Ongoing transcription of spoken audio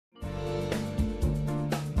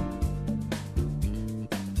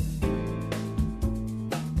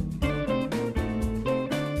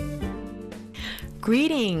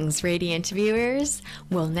Greetings, radiant viewers!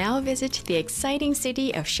 We'll now visit the exciting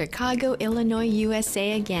city of Chicago, Illinois,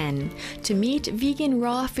 USA again to meet vegan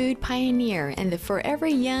raw food pioneer and the forever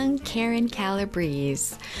young Karyn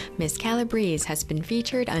Calabrese. Miss Calabrese has been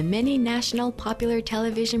featured on many national popular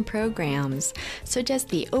television programs, such as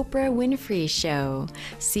The Oprah Winfrey Show,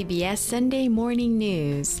 CBS Sunday Morning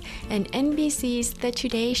News, and NBC's The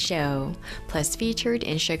Today Show, plus featured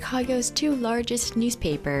in Chicago's two largest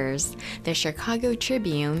newspapers, the Chicago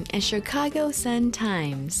Tribune and Chicago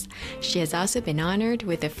Sun-Times. She has also been honored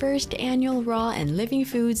with the first annual Raw and Living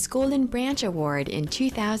Foods Golden Branch Award in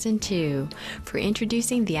 2002 for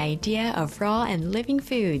introducing the idea of raw and living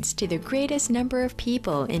foods to the greatest number of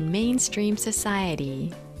people in mainstream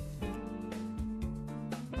society.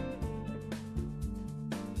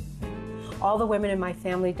 All the women in my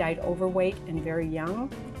family died overweight and very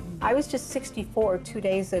young. I was just 64 2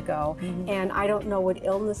 days ago, and I don't know what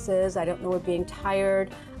illness is, I don't know what being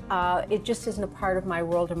tired. It just isn't a part of my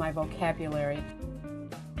world or my vocabulary.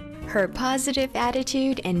 Her positive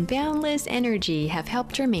attitude and boundless energy have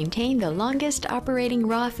helped her maintain the longest operating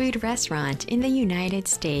raw food restaurant in the United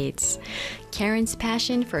States. Karyn's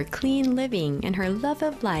passion for clean living and her love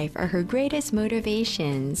of life are her greatest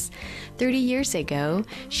motivations. 30 years ago,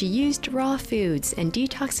 she used raw foods and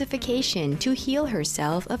detoxification to heal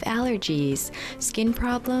herself of allergies, skin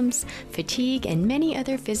problems, fatigue, and many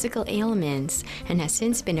other physical ailments, and has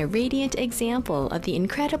since been a radiant example of the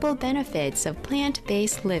incredible benefits of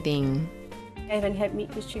plant-based living. I haven't had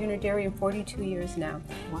meat, fish, chicken, or dairy in 42 years now.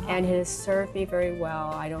 Wow. And it has served me very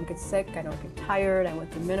well. I don't get sick, I don't get tired, I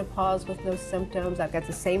went through menopause with no symptoms, I've got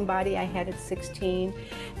the same body I had at 16,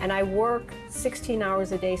 and I work 16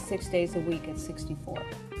 hours a day, 6 days a week at 64.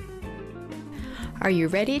 Are you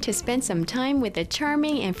ready to spend some time with the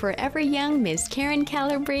charming and forever young Miss Karyn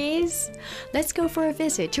Calabrese? Let's go for a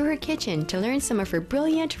visit to her kitchen to learn some of her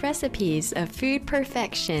brilliant recipes of food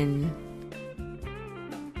perfection.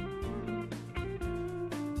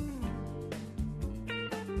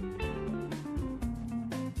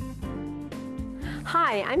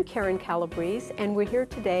 Hi, I'm Karyn Calabrese, and we're here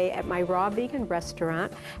today at my raw vegan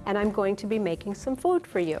restaurant, and I'm going to be making some food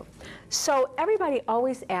for you. So everybody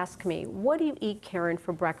always asks me, what do you eat, Karyn,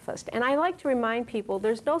 for breakfast? And I like to remind people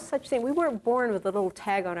there's no such thing. We weren't born with a little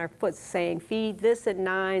tag on our foot saying, feed this at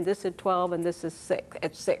 9, this at 12, and this is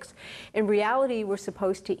at 6. In reality, we're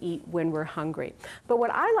supposed to eat when we're hungry. But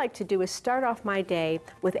what I like to do is start off my day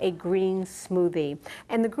with a green smoothie.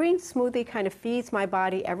 And the green smoothie kind of feeds my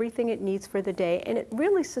body everything it needs for the day, and it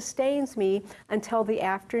really sustains me until the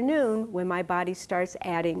afternoon when my body starts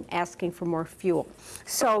asking for more fuel.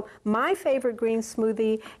 So my favorite green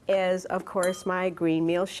smoothie is, of course, my green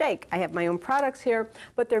meal shake. I have my own products here,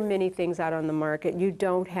 but there are many things out on the market. You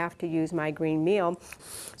don't have to use my green meal.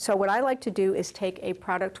 So what I like to do is take a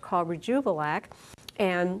product called Rejuvelac,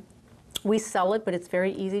 and we sell it, but it's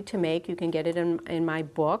very easy to make. You can get it in my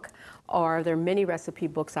book, or there are many recipe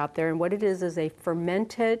books out there. And what it is a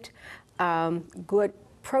fermented, good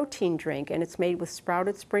protein drink, and it's made with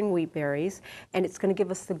sprouted spring wheat berries, and it's going to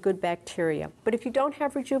give us the good bacteria. But if you don't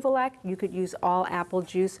have Rejuvelac, you could use all apple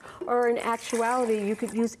juice, or in actuality, you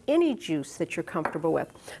could use any juice that you're comfortable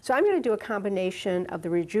with. So I'm going to do a combination of the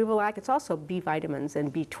Rejuvelac. It's also B vitamins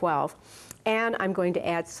and B12, and I'm going to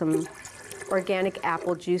add some organic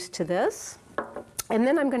apple juice to this, and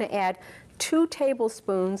then I'm going to add 2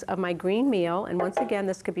 tablespoons of my green meal, and once again,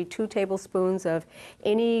 this could be 2 tablespoons of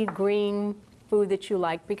any green food that you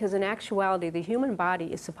like, because in actuality, the human body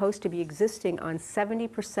is supposed to be existing on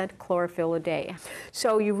 70% chlorophyll a day.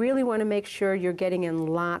 So you really want to make sure you're getting in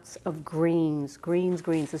lots of greens.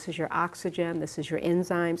 This is your oxygen, this is your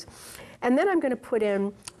enzymes. And then I'm going to put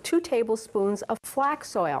in 2 tablespoons of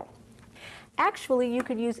flax oil. Actually, you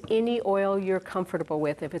could use any oil you're comfortable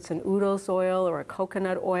with, if it's an udos oil or a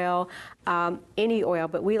coconut oil, any oil,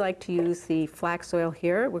 but we like to use the flax oil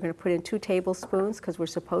here. We're going to put in 2 tablespoons because we're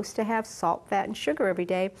supposed to have salt, fat, and sugar every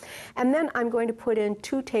day. And then I'm going to put in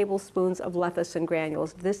 2 tablespoons of lecithin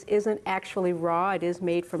granules. This isn't actually raw, it is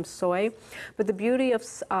made from soy, but the beauty of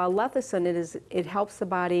lecithin is it helps the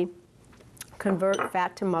body convert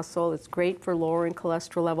fat to muscle. It's great for lowering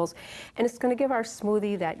cholesterol levels, and it's going to give our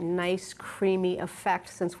smoothie that nice creamy effect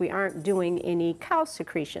since we aren't doing any cow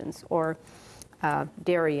secretions or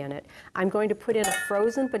dairy in it. I'm going to put in a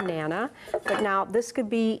frozen banana, but now this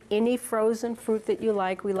could be any frozen fruit that you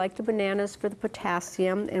like. We like the bananas for the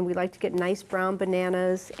potassium, and we like to get nice brown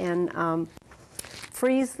bananas and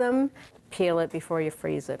freeze them. Peel it before you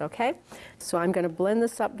freeze it, okay? So I'm going to blend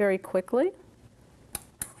this up very quickly.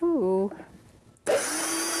 Ooh.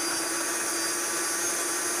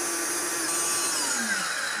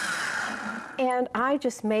 And I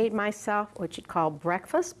just made myself what you'd call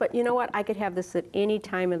breakfast, but you know what? I could have this at any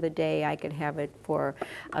time of the day. I could have it for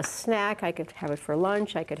a snack, I could have it for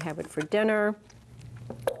lunch, I could have it for dinner.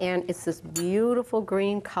 And it's this beautiful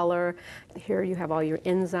green color. Here you have all your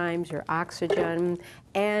enzymes, your oxygen,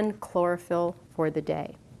 and chlorophyll for the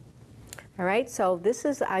day. All right, so this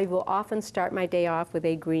is, I will often start my day off with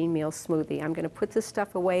a green meal smoothie. I'm going to put this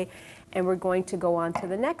stuff away, and we're going to go on to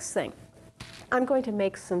the next thing. I'm going to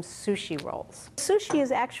make some sushi rolls. Sushi is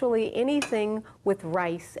actually anything with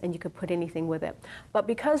rice, and you can put anything with it. But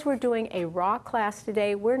because we're doing a raw class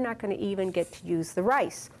today, we're not going to even get to use the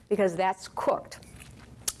rice, because that's cooked.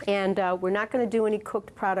 And we're not going to do any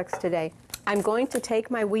cooked products today. I'm going to take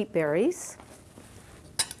my wheat berries,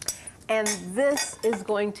 and this is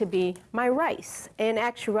going to be my rice. In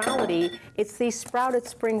actuality, it's these sprouted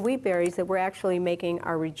spring wheat berries that we're actually making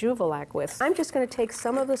our Rejuvelac with. I'm just going to take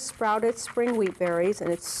some of the sprouted spring wheat berries,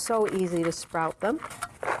 and it's so easy to sprout them.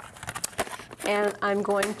 And I'm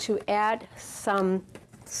going to add some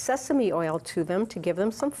sesame oil to them to give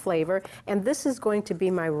them some flavor, and this is going to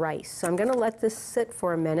be my rice. So I'm going to let this sit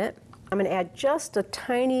for a minute. I'm going to add just a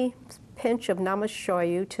tiny pinch of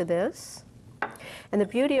namashoyu to this. And the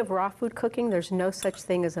beauty of raw food cooking, there's no such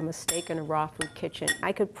thing as a mistake in a raw food kitchen.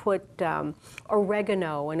 I could put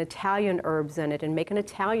oregano and Italian herbs in it and make an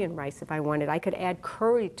Italian rice if I wanted. I could add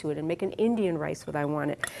curry to it and make an Indian rice if I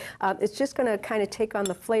wanted. It's just going to kind of take on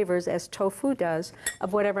the flavors, as tofu does,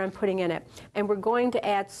 of whatever I'm putting in it. And we're going to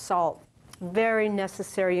add salt, very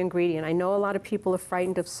necessary ingredient. I know a lot of people are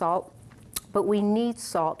frightened of salt, but we need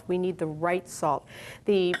salt. We need the right salt.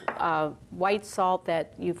 The white salt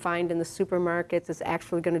that you find in the supermarkets is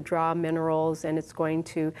actually going to draw minerals, and it's going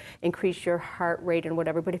to increase your heart rate and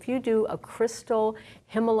whatever. But if you do a crystal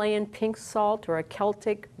Himalayan pink salt or a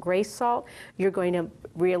Celtic gray salt, you're going to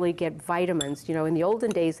really get vitamins. You know, in the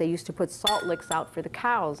olden days, they used to put salt licks out for the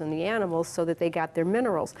cows and the animals so that they got their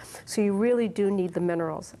minerals. So you really do need the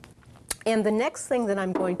minerals. And the next thing that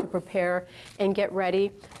I'm going to prepare and get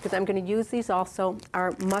ready, because I'm going to use these also,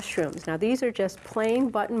 are mushrooms. Now these are just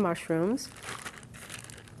plain button mushrooms,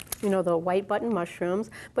 you know, the white button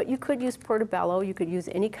mushrooms, but you could use portobello, you could use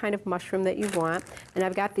any kind of mushroom that you want. And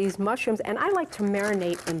I've got these mushrooms, and I like to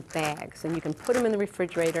marinate in bags, and you can put them in the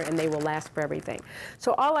refrigerator and they will last for everything.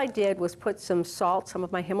 So all I did was put some salt, some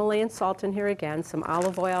of my Himalayan salt in here again, some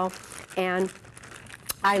olive oil, and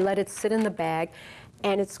I let it sit in the bag.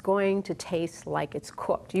 And it's going to taste like it's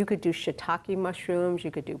cooked. You could do shiitake mushrooms, you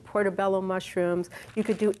could do portobello mushrooms, you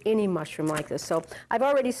could do any mushroom like this. So I've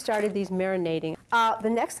already started these marinating. The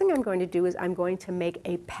next thing I'm going to do is I'm going to make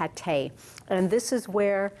a pate. And this is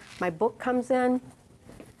where my book comes in.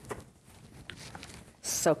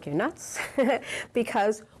 Soak your nuts,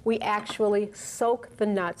 because we actually soak the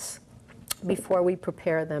nuts before we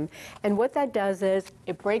prepare them. And what that does is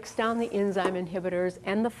it breaks down the enzyme inhibitors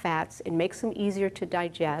and the fats. It makes them easier to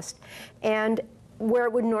digest. And where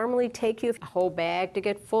it would normally take you a whole bag to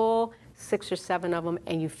get full, 6 or 7 of them,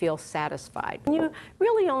 and you feel satisfied. You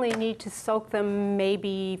really only need to soak them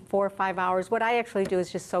maybe 4 or 5 hours. What I actually do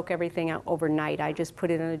is just soak everything out overnight. I just put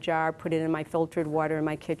it in a jar, put it in my filtered water in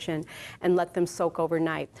my kitchen, and let them soak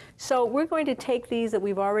overnight. So we're going to take these that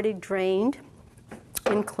we've already drained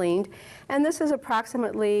and cleaned, and this is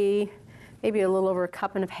approximately maybe a little over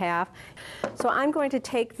 1.5 cups. So I'm going to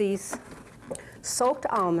take these soaked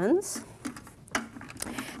almonds,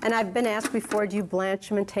 and I've been asked before, do you blanch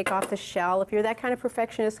them and take off the shell? If you're that kind of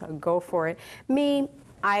perfectionist, go for it. Me,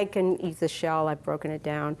 I can eat the shell. I've broken it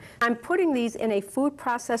down. I'm putting these in a food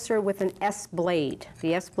processor with an S blade,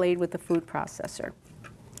 the S blade with the food processor.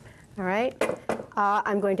 All right.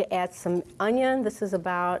 I'm going to add some onion. This is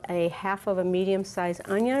about 1/2 of a medium-sized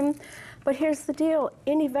onion. But here's the deal.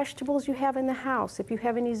 Any vegetables you have in the house, if you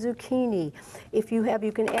have any zucchini, if you have,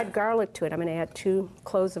 you can add garlic to it. I'm going to add 2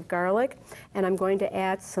 cloves of garlic, and I'm going to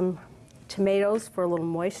add some tomatoes for a little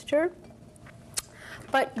moisture.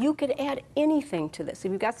 But you could add anything to this.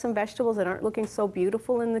 If you've got some vegetables that aren't looking so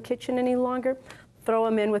beautiful in the kitchen any longer, throw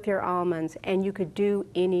them in with your almonds, and you could do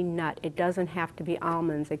any nut. It doesn't have to be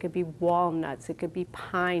almonds. It could be walnuts. It could be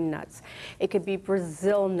pine nuts. It could be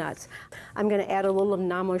Brazil nuts. I'm going to add a little of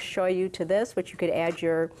namashoyu to this, but you could add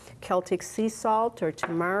your Celtic sea salt or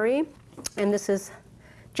tamari. And this is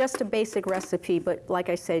just a basic recipe, but like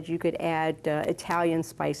I said, you could add Italian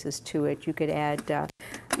spices to it. You could add,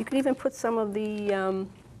 you could even put some of the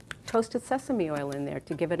toasted sesame oil in there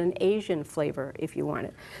to give it an Asian flavor if you want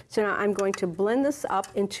it. So now I'm going to blend this up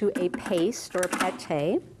into a paste or a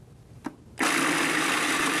pate.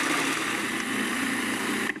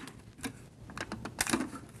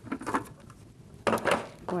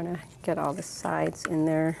 I want to get all the sides in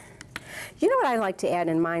there. You know what I like to add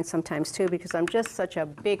in mine sometimes too, because I'm just such a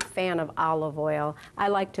big fan of olive oil. I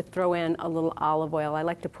like to throw in a little olive oil. I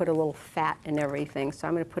like to put a little fat in everything, so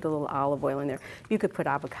I'm going to put a little olive oil in there. You could put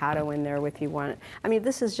avocado in there if you want. I mean,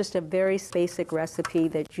 this is just a very basic recipe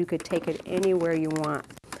that you could take it anywhere you want.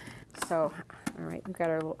 So, all right, we've got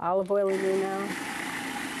our little olive oil in there now.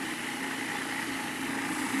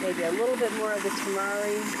 Maybe a little bit more of the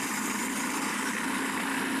tamari.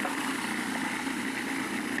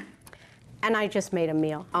 And I just made a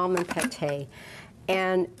meal, almond pate.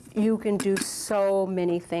 And you can do so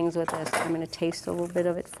many things with this. I'm going to taste a little bit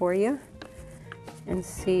of it for you and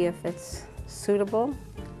see if it's suitable.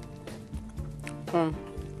 I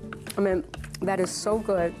mean, that is so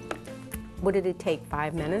good. What did it take,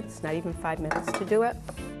 5 minutes? Not even 5 minutes to do it?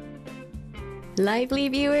 Lively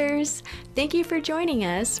viewers, thank you for joining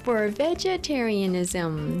us for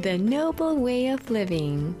Vegetarianism, the Noble Way of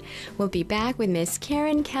Living. We'll be back with Miss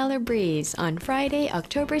Karyn Calabrese on Friday,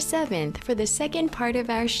 October 7th for the second part of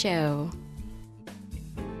our show.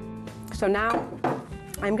 So now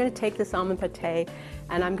I'm going to take this almond pate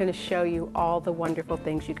and I'm going to show you all the wonderful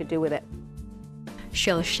things you could do with it.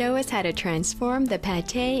 She'll show us how to transform the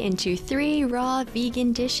pate into 3 raw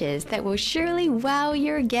vegan dishes that will surely wow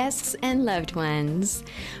your guests and loved ones.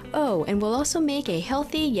 Oh, and we'll also make a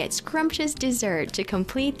healthy yet scrumptious dessert to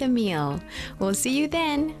complete the meal. We'll see you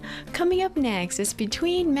then. Coming up next is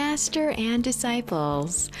Between Master and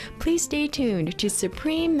Disciples. Please stay tuned to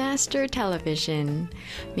Supreme Master Television.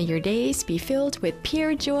 May your days be filled with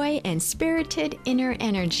pure joy and spirited inner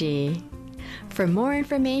energy. For more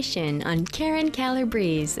information on Karyn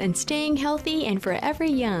Calabrese and staying healthy and forever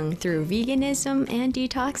young through veganism and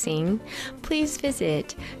detoxing, please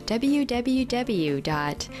visit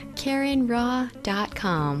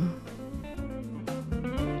www.karynraw.com.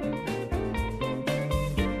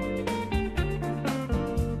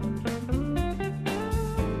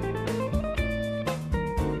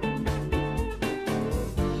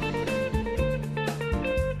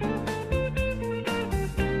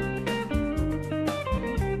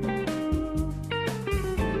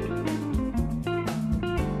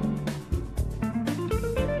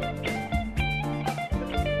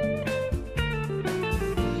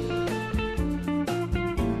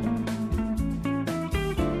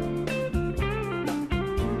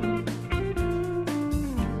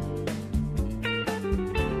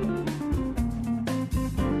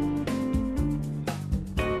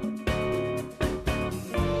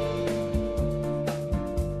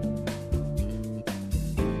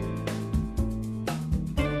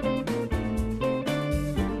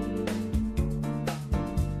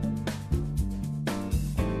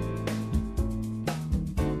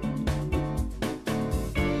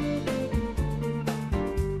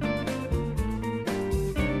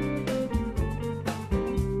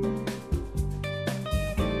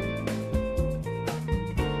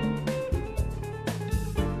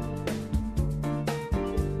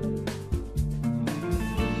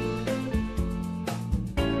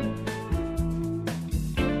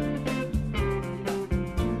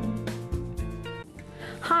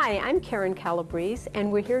 Hi, I'm Karyn Calabrese,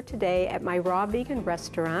 and we're here today at my raw vegan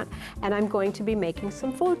restaurant, and I'm going to be making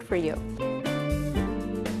some food for you.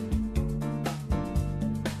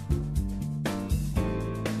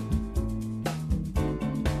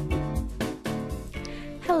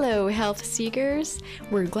 Hello, health seekers.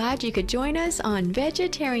 We're glad you could join us on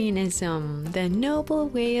Vegetarianism, the Noble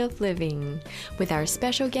Way of Living, with our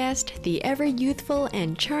special guest, the ever-youthful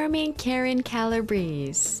and charming Karyn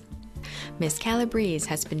Calabrese. Miss Calabrese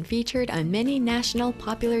has been featured on many national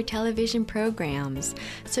popular television programs,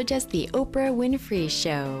 such as The Oprah Winfrey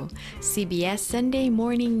Show, CBS Sunday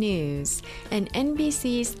Morning News, and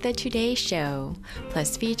NBC's The Today Show,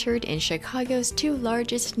 plus featured in Chicago's 2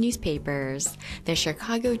 largest newspapers, the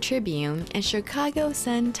Chicago Tribune and Chicago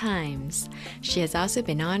Sun-Times. She has also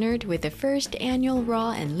been honored with the first annual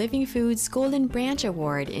Raw and Living Foods Golden Branch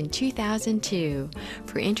Award in 2002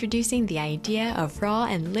 for introducing the idea of raw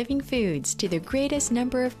and living foods to the greatest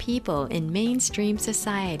number of people in mainstream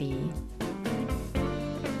society.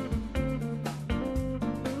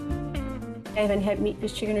 I haven't had meat,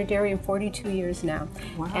 fish, chicken, or dairy in 42 years now.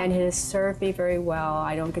 Wow. And it has served me very well.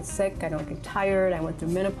 I don't get sick, I don't get tired, I went through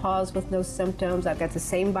menopause with no symptoms, I've got the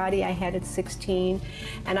same body I had at 16,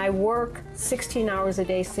 and I work 16 hours a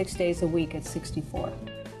day, 6 days a week at 64.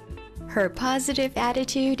 Her positive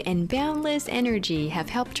attitude and boundless energy have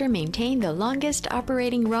helped her maintain the longest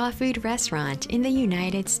operating raw food restaurant in the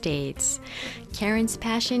United States. Karyn's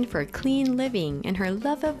passion for clean living and her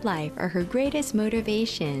love of life are her greatest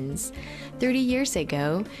motivations. 30 years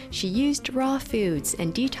ago, she used raw foods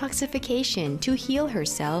and detoxification to heal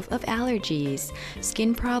herself of allergies,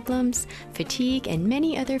 skin problems, fatigue, and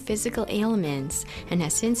many other physical ailments, and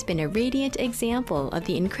has since been a radiant example of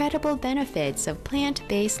the incredible benefits of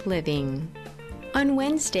plant-based living. On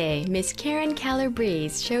Wednesday, Miss Karyn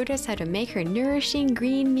Calabrese showed us how to make her nourishing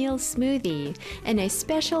green meal smoothie and a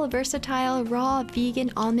special versatile raw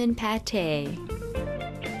vegan almond pate.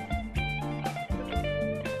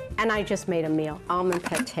 And I just made a meal, almond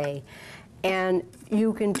pate. And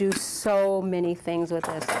you can do so many things with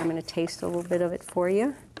this. I'm going to taste a little bit of it for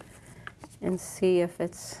you and see if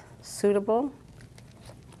it's suitable.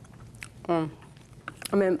 I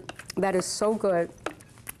mean, that is so good.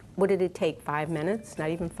 What did it take, 5 minutes? Not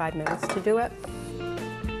even 5 minutes to do it.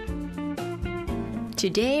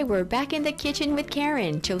 Today, we're back in the kitchen with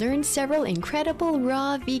Karyn to learn several incredible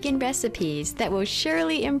raw vegan recipes that will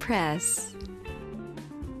surely impress.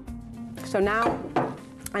 So now,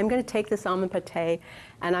 I'm going to take this almond pate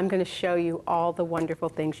and I'm going to show you all the wonderful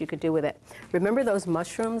things you could do with it. Remember those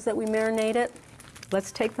mushrooms that we marinated?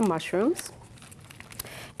 Let's take the mushrooms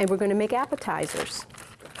and we're going to make appetizers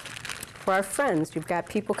for our friends. You've got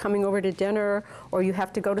people coming over to dinner, or you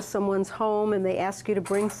have to go to someone's home and they ask you to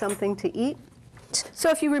bring something to eat.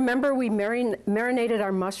 So if you remember, we marinated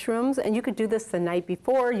our mushrooms, and you could do this the night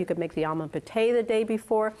before. You could make the almond pate the day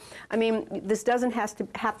before. I mean, this doesn't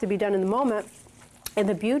have to be done in the moment. And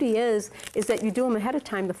the beauty is that you do them ahead of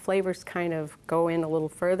time. The flavors kind of go in a little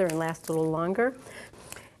further and last a little longer.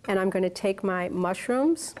 And I'm going to take my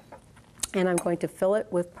mushrooms, and I'm going to fill it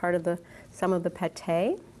with some of the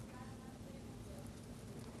pate.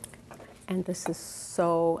 And this is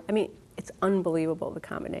so, I mean, it's unbelievable, the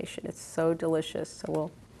combination. It's so delicious. So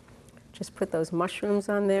we'll just put those mushrooms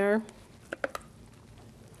on there.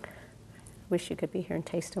 Wish you could be here and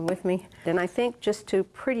taste them with me. And I think just to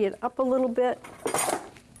pretty it up a little bit,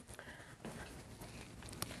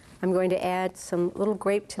 I'm going to add some little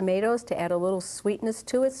grape tomatoes to add a little sweetness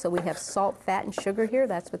to it. So we have salt, fat, and sugar here.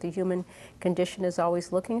 That's what the human condition is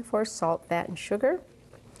always looking for, salt, fat, and sugar.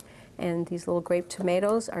 And these little grape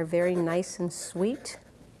tomatoes are very nice and sweet.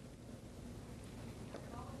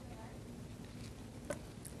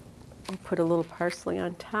 I'll put a little parsley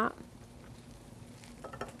on top.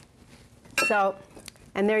 So,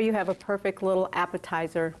 and there you have a perfect little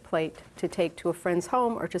appetizer plate to take to a friend's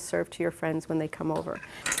home or to serve to your friends when they come over.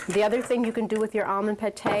 The other thing you can do with your almond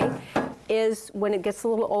pate is when it gets a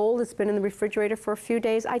little old, it's been in the refrigerator for a few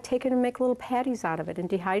days, I take it and make little patties out of it and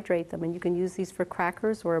dehydrate them. And you can use these for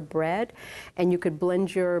crackers or a bread. And you could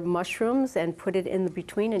blend your mushrooms and put it in the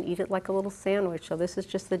between and eat it like a little sandwich. So this is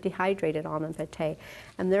just the dehydrated almond pate.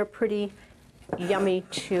 And they're pretty yummy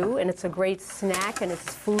too, and it's a great snack, and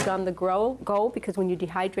it's food on the go, because when you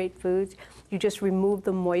dehydrate foods, you just remove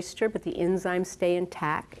the moisture, but the enzymes stay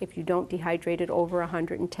intact if you don't dehydrate it over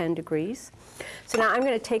 110 degrees. So now I'm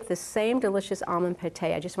going to take the same delicious almond pate.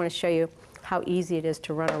 I just want to show you how easy it is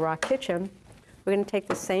to run a raw kitchen. We're going to take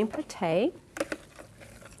the same pate,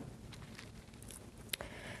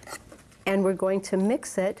 and we're going to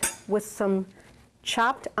mix it with some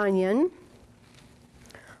chopped onion,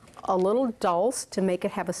 a little dulse to make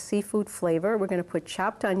it have a seafood flavor. We're going to put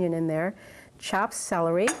chopped onion in there, chopped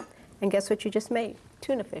celery, and guess what you just made?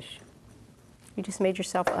 Tuna fish. You just made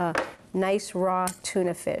yourself a nice raw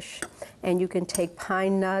tuna fish. And you can take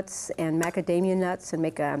pine nuts and macadamia nuts and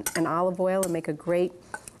make an olive oil and make a great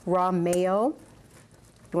raw mayo.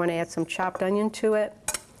 You want to add some chopped onion to it,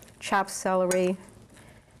 chopped celery,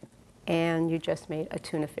 and you just made a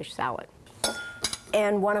tuna fish salad.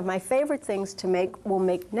 And one of my favorite things we'll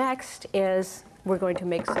make next is we're going to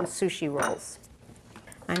make some sushi rolls.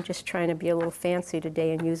 I'm just trying to be a little fancy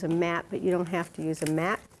today and use a mat, but you don't have to use a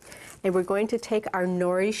mat. And we're going to take our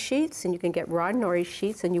nori sheets, and you can get raw nori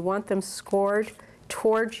sheets, and you want them scored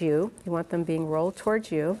towards you. You want them being rolled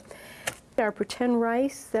towards you. Our pretend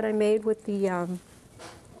rice that I made with the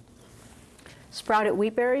sprouted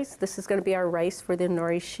wheat berries. This is going to be our rice for the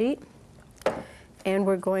nori sheet. And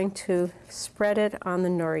we're going to spread it on the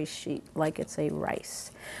nori sheet like it's a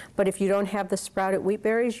rice. But if you don't have the sprouted wheat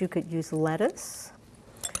berries, you could use lettuce.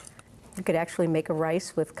 You could actually make a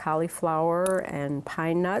rice with cauliflower and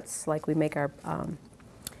pine nuts, like we make our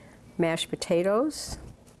mashed potatoes.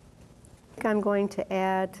 I'm going to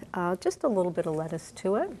add just a little bit of lettuce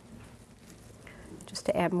to it, just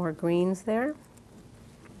to add more greens there.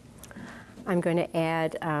 I'm going to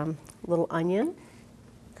add a little onion.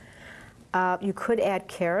 You could add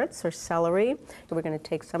carrots or celery. So we're going to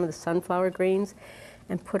take some of the sunflower greens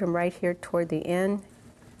and put them right here toward the end.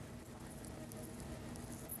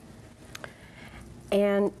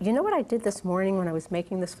 And you know what I did this morning when I was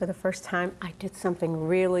making this for the first time? I did something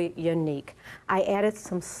really unique. I added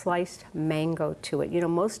some sliced mango to it. You know,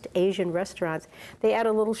 most Asian restaurants, they add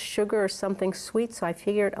a little sugar or something sweet, so I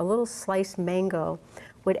figured a little sliced mango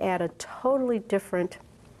would add a totally different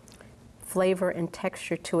flavor and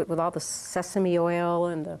texture to it with all the sesame oil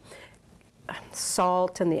and the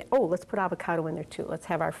salt and the, oh, let's put avocado in there too. Let's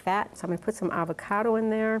have our fat. So I'm going to put some avocado in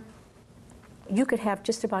there. You could have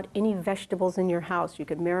just about any vegetables in your house. You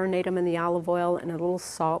could marinate them in the olive oil and a little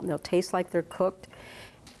salt, and they'll taste like they're cooked.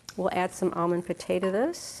 We'll add some almond pate to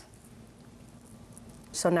this.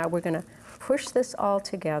 So now we're going to push this all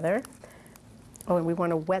together. Oh, and we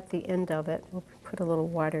want to wet the end of it. We'll put a little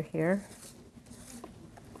water here.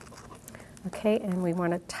 Okay, and we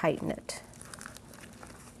want to tighten it.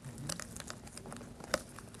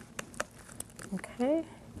 Okay.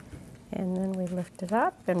 And then we lift it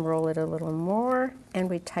up and roll it a little more, and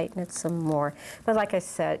we tighten it some more. But like I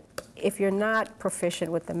said, if you're not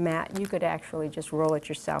proficient with the mat, you could actually just roll it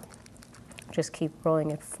yourself. Just keep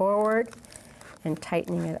rolling it forward and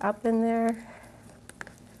tightening it up in there.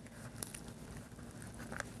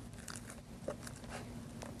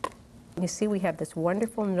 You see we have this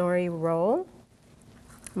wonderful nori roll.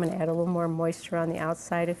 I'm going to add a little more moisture on the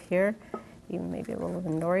outside of here, even maybe a little of the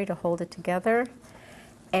nori to hold it together.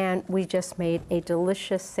 And we just made a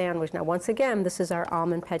delicious sandwich. Now, once again, this is our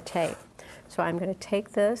almond pate. So I'm going to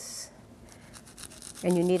take this,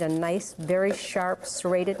 and you need a nice, very sharp,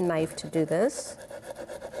 serrated knife to do this.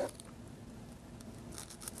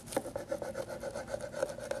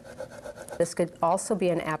 This could also be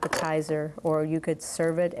an appetizer, or you could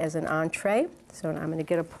serve it as an entree. So I'm going to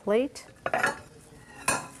get a plate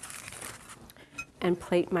and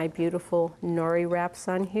plate my beautiful nori wraps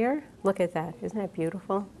on here. Look at that, isn't that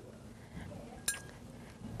beautiful?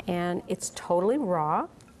 And it's totally raw,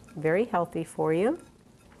 very healthy for you.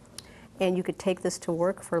 And you could take this to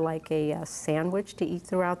work for like a sandwich to eat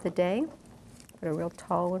throughout the day. Put a real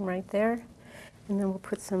tall one right there. And then we'll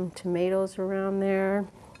put some tomatoes around there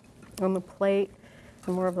on the plate,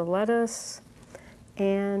 some more of the lettuce,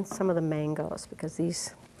 and some of the mangoes, because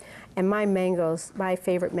these, and my mangoes, my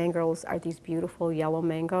favorite mangoes are these beautiful yellow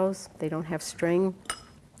mangoes. They don't have string.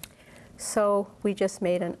 So we just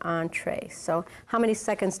made an entree. So how many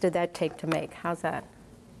seconds did that take to make? How's that?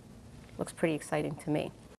 Looks pretty exciting to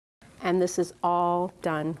me. And this is all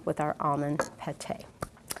done with our almond pate.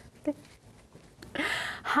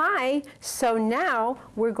 Hi, so now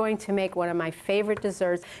we're going to make one of my favorite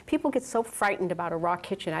desserts. People get so frightened about a raw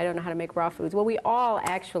kitchen. I don't know how to make raw foods. Well, we all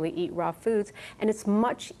actually eat raw foods, and it's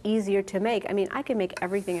much easier to make. I mean, I can make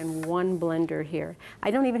everything in one blender here.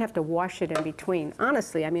 I don't even have to wash it in between.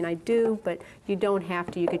 Honestly, I mean, I do, but you don't have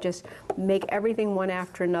to. You could just make everything one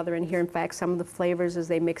after another in here. In fact, some of the flavors as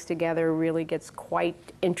they mix together really gets quite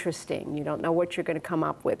interesting. You don't know what you're going to come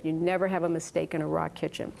up with. You never have a mistake in a raw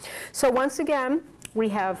kitchen. So once again, we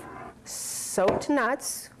have soaked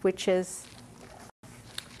nuts, which is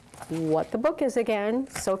what the book is again,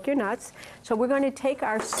 soak your nuts. So we're going to take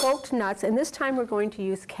our soaked nuts, and this time we're going to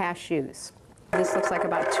use cashews. This looks like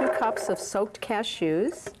about 2 cups of soaked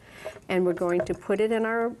cashews, and we're going to put it in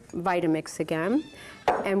our Vitamix again,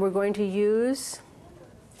 and we're going to use,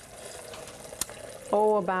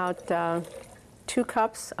 about 2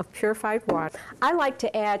 cups of purified water. I like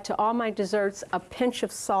to add to all my desserts a pinch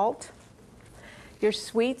of salt. Your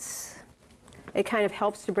sweets, it kind of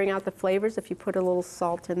helps to bring out the flavors if you put a little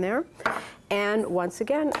salt in there. And once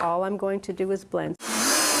again, all I'm going to do is blend.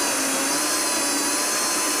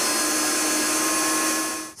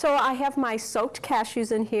 So I have my soaked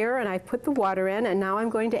cashews in here, and I put the water in, and now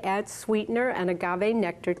I'm going to add sweetener and agave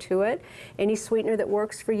nectar to it. Any sweetener that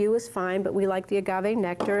works for you is fine, but we like the agave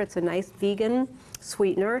nectar. It's a nice vegan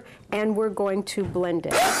sweetener, and we're going to blend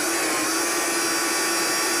it.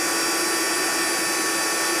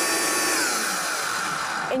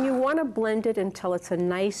 And you want to blend it until it's a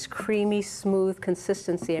nice, creamy, smooth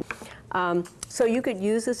consistency. So you could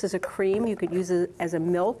use this as a cream. You could use it as a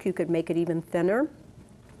milk. You could make it even thinner.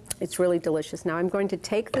 It's really delicious. Now I'm going to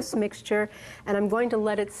take this mixture, and I'm going to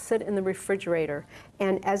let it sit in the refrigerator.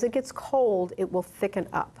 And as it gets cold, it will thicken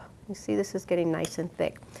up. You see, this is getting nice and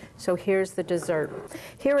thick. So here's the dessert.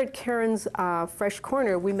 Here at Karyn's Fresh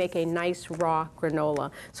Corner, we make a nice raw granola.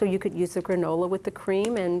 So you could use the granola with the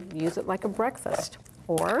cream and use it like a breakfast.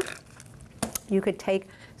 Or you could take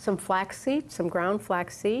some flaxseed, some ground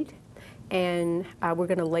flaxseed, and we're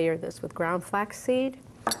going to layer this with ground flaxseed.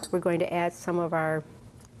 We're going to add some of our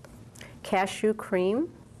cashew cream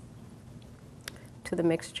to the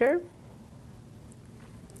mixture.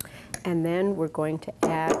 And then we're going to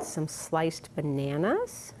add some sliced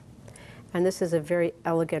bananas. And this is a very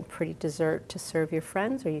elegant, pretty dessert to serve your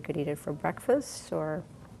friends, or you could eat it for breakfast, or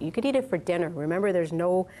you could eat it for dinner. Remember, there's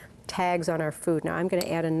no tags on our food. Now I'm going to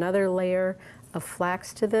add another layer of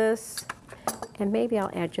flax to this, and maybe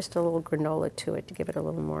I'll add just a little granola to it to give it a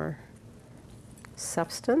little more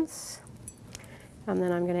substance. And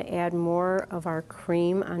then I'm going to add more of our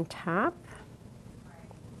cream on top.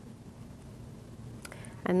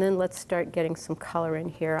 And then let's start getting some color in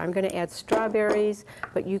here. I'm going to add strawberries,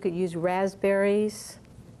 but you could use raspberries.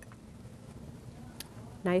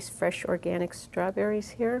 Nice, fresh, organic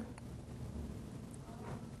strawberries here.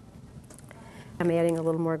 I'm adding a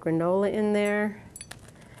little more granola in there.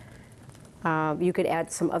 You could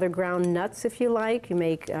add some other ground nuts if you like. You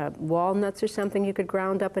make walnuts or something you could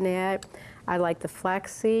ground up and add. I like the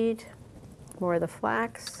flaxseed, more of the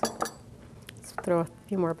flax. Let's throw a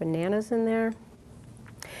few more bananas in there.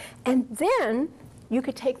 And then you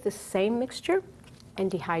could take the same mixture and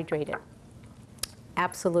dehydrate it.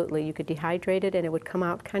 Absolutely, you could dehydrate it and it would come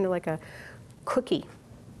out kind of like a cookie,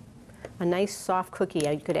 a nice soft cookie.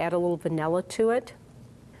 You could add a little vanilla to it.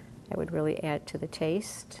 That would really add to the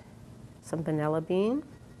taste. Some vanilla bean.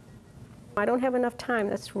 I don't have enough time.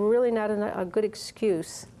 That's really not a good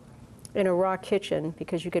excuse in a raw kitchen,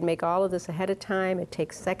 because you could make all of this ahead of time. It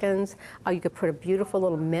takes seconds. You could put a beautiful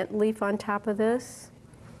little mint leaf on top of this.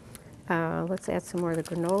 Let's add some more of the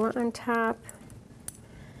granola on top.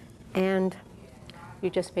 And you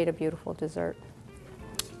just made a beautiful dessert.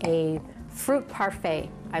 A fruit parfait,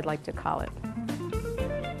 I'd like to call it.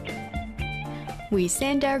 We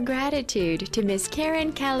send our gratitude to Miss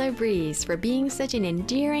Karyn Calabrese for being such an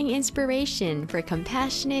endearing inspiration for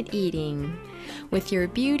compassionate eating. With your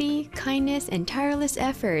beauty, kindness, and tireless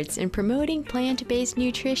efforts in promoting plant-based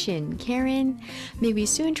nutrition, Karyn, may we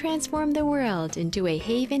soon transform the world into a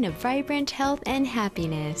haven of vibrant health and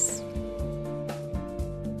happiness.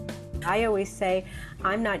 I always say,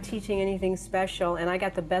 I'm not teaching anything special, and I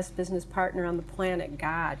got the best business partner on the planet,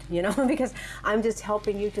 God, you know, because I'm just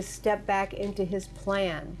helping you to step back into His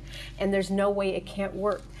plan, and there's no way it can't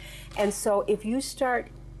work. And so if you start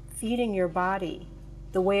feeding your body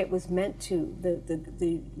the way it was meant to,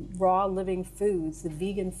 the raw living foods, the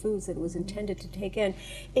vegan foods that it was intended to take in,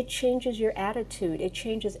 it changes your attitude, it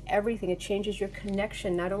changes everything, it changes your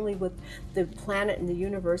connection, not only with the planet and the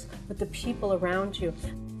universe, but the people around you.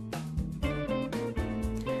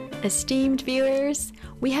 Esteemed viewers,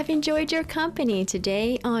 we have enjoyed your company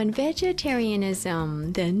today on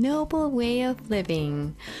Vegetarianism, the Noble Way of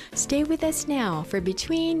Living. Stay with us now for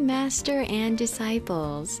Between Master and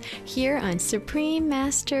Disciples, here on Supreme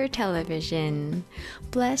Master Television.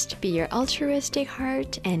 Blessed be your altruistic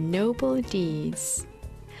heart and noble deeds.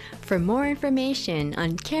 For more information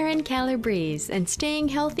on Karyn Calabrese and staying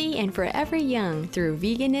healthy and forever young through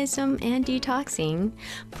veganism and detoxing,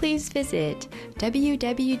 please visit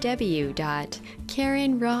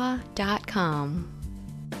www.karynraw.com.